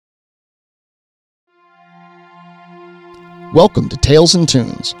Welcome to Tales and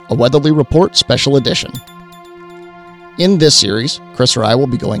Tunes, a Weatherly Report special edition. In this series, Chris or I will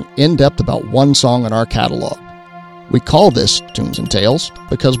be going in-depth about one song in our catalog. We call this Tunes and Tales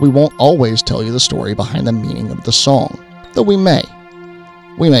because we won't always tell you the story behind the meaning of the song, though we may.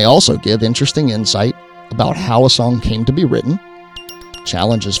 We may also give interesting insight about how a song came to be written,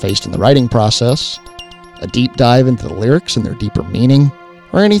 challenges faced in the writing process, a deep dive into the lyrics and their deeper meaning,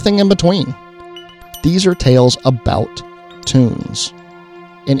 or anything in between. These are tales about tunes,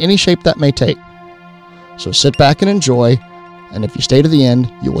 in any shape that may take. So sit back and enjoy, and if you stay to the end,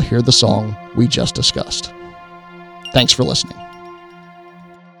 you will hear the song we just discussed. Thanks for listening.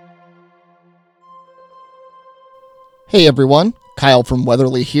 Hey everyone, Kyle from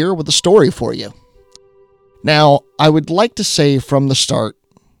Weatherly here with a story for you. Now, I would like to say from the start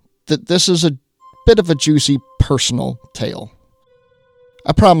that this is a bit of a juicy personal tale.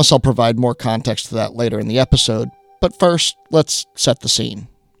 I promise I'll provide more context to that later in the episode, but first, let's set the scene.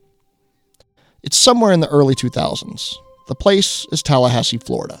 It's somewhere in the early 2000s. The place is Tallahassee,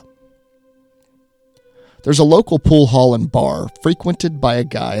 Florida. There's a local pool hall and bar frequented by a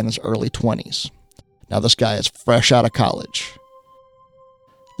guy in his early 20s. Now this guy is fresh out of college.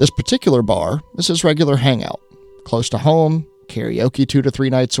 This particular bar is his regular hangout. Close to home, karaoke 2 to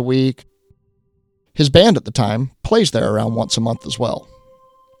 3 nights a week. His band at the time plays there around once a month as well.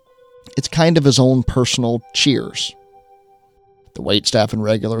 It's kind of his own personal Cheers. The waitstaff and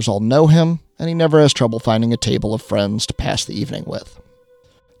regulars all know him, and he never has trouble finding a table of friends to pass the evening with.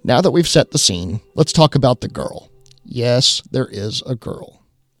 Now that we've set the scene, let's talk about the girl. Yes, there is a girl.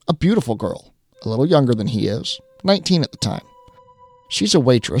 A beautiful girl, a little younger than he is, 19 at the time. She's a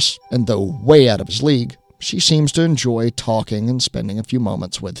waitress, and though way out of his league, she seems to enjoy talking and spending a few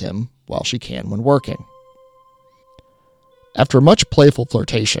moments with him while she can when working. After much playful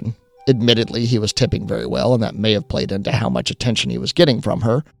flirtation, admittedly he was tipping very well, and that may have played into how much attention he was getting from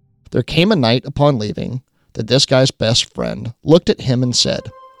her, there came a night upon leaving that this guy's best friend looked at him and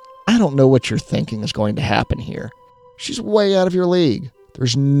said, "I don't know what you're thinking is going to happen here. She's way out of your league.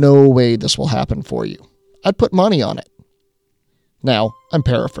 There's no way this will happen for you. I'd put money on it." Now, I'm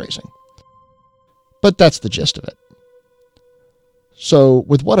paraphrasing, but that's the gist of it. So,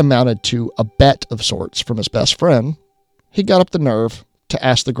 with what amounted to a bet of sorts from his best friend, he got up the nerve to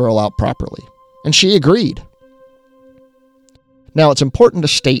ask the girl out properly, and she agreed. Now, it's important to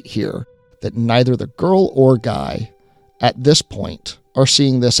state here that neither the girl or guy at this point are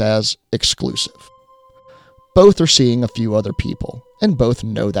seeing this as exclusive. Both are seeing a few other people, and both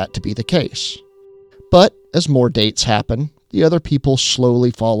know that to be the case. But as more dates happen, the other people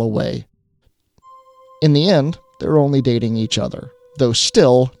slowly fall away. In the end, they're only dating each other, though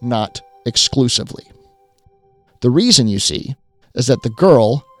still not exclusively. The reason, you see, is that the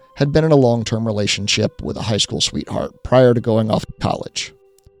girl had been in a long-term relationship with a high school sweetheart prior to going off to college.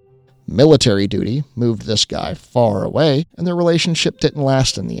 Military duty moved this guy far away, and their relationship didn't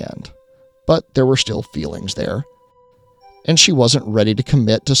last in the end. But there were still feelings there, and she wasn't ready to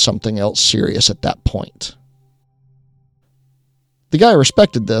commit to something else serious at that point. The guy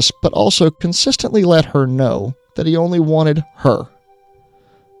respected this, but also consistently let her know that he only wanted her.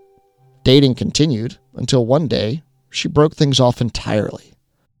 Dating continued until one day, she broke things off entirely.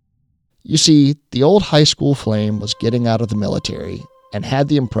 You see, the old high school flame was getting out of the military and had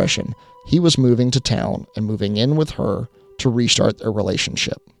the impression he was moving to town and moving in with her to restart their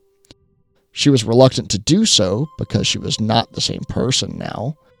relationship. She was reluctant to do so because she was not the same person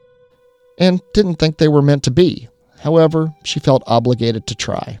now and didn't think they were meant to be. However, she felt obligated to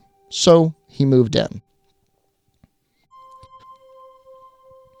try, so he moved in.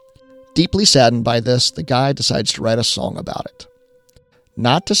 Deeply saddened by this, the guy decides to write a song about it.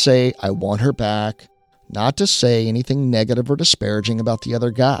 Not to say, "I want her back," not to say anything negative or disparaging about the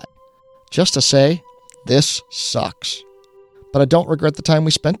other guy. Just to say, "This sucks. But I don't regret the time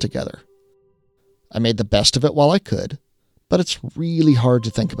we spent together. I made the best of it while I could, but it's really hard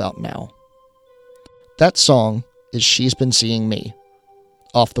to think about now." That song is She's Been Seeing Me,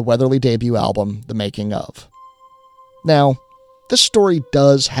 off the Weatherly debut album, The Making Of. Now, this story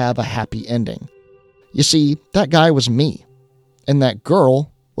does have a happy ending. You see, that guy was me, and that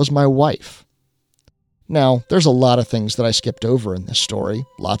girl was my wife. Now, there's a lot of things that I skipped over in this story,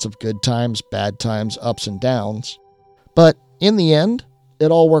 lots of good times, bad times, ups and downs, but in the end,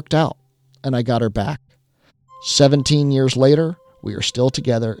 it all worked out, and I got her back. 17 years later, we are still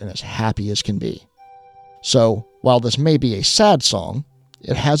together and as happy as can be. So, while this may be a sad song,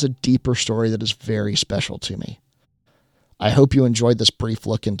 it has a deeper story that is very special to me. I hope you enjoyed this brief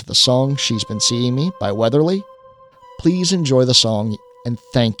look into the song She's Been Seeing Me by Weatherly. Please enjoy the song, and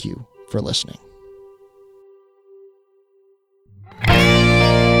thank you for listening.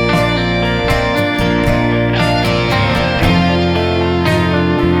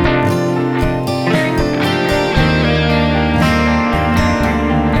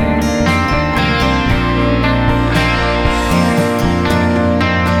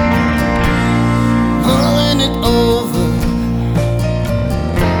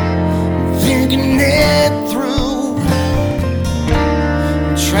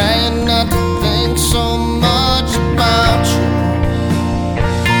 so much about you.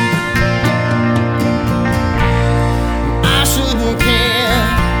 I shouldn't care.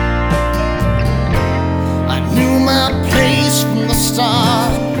 I knew my place from the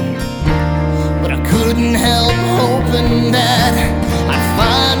start, but I couldn't help hoping that I'd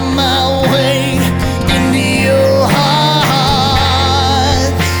find my way into your heart.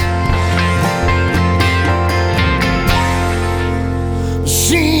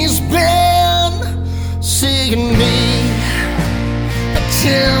 She's been seeing me, that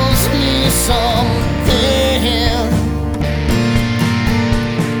tells me something.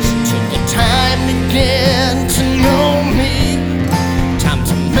 She took the time to get to know me, time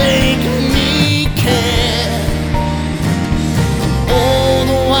to make me care. All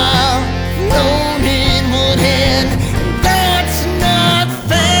the while, known it would end, and that's not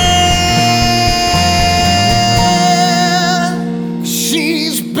fair.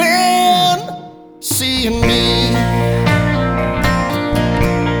 She's been seeing me.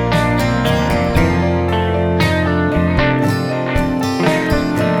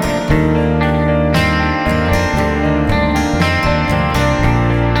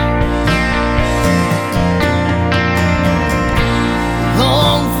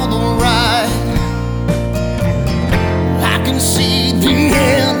 Long for the ride, I can see the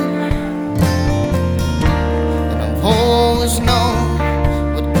end, and I've always known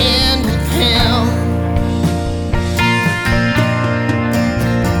would end with him.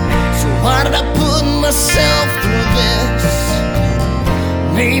 So why did I put myself through this?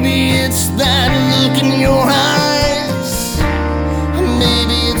 Maybe it's that look in your eyes,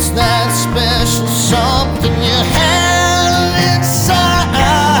 maybe it's that special something you have inside.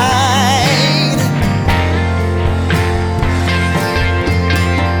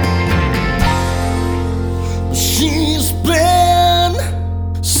 She's been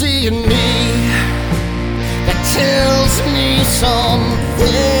seeing me, that tells me something.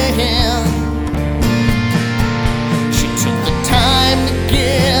 She took the time to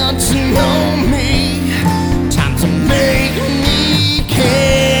get to know me, time to make me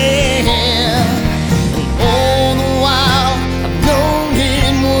care. And all the while, I've known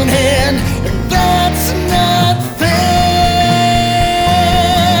it would end, and that's not fair.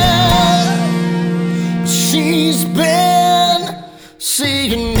 She's been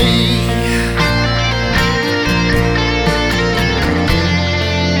seeing me.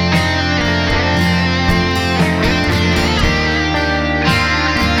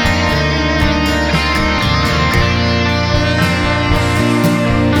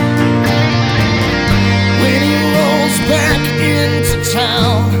 When he rolls back into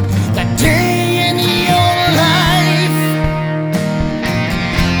town, that day in your life,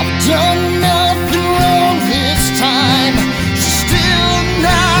 I've done nothing wrong this time. She's still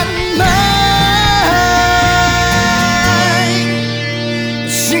not mine.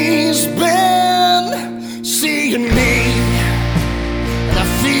 She's been seeing me, and I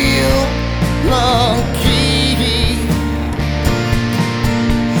feel lucky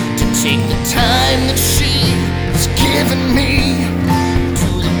to take the time that she has given me, do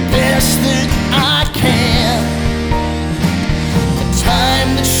the best that I can. The time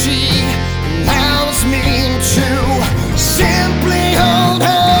that she allows me to simply hold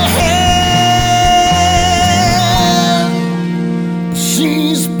her hand.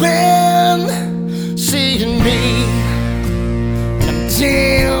 She's been seeing me, and I'm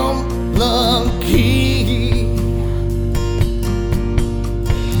damn lucky.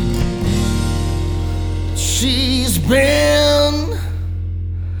 She's been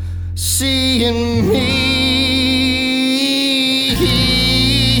seeing me.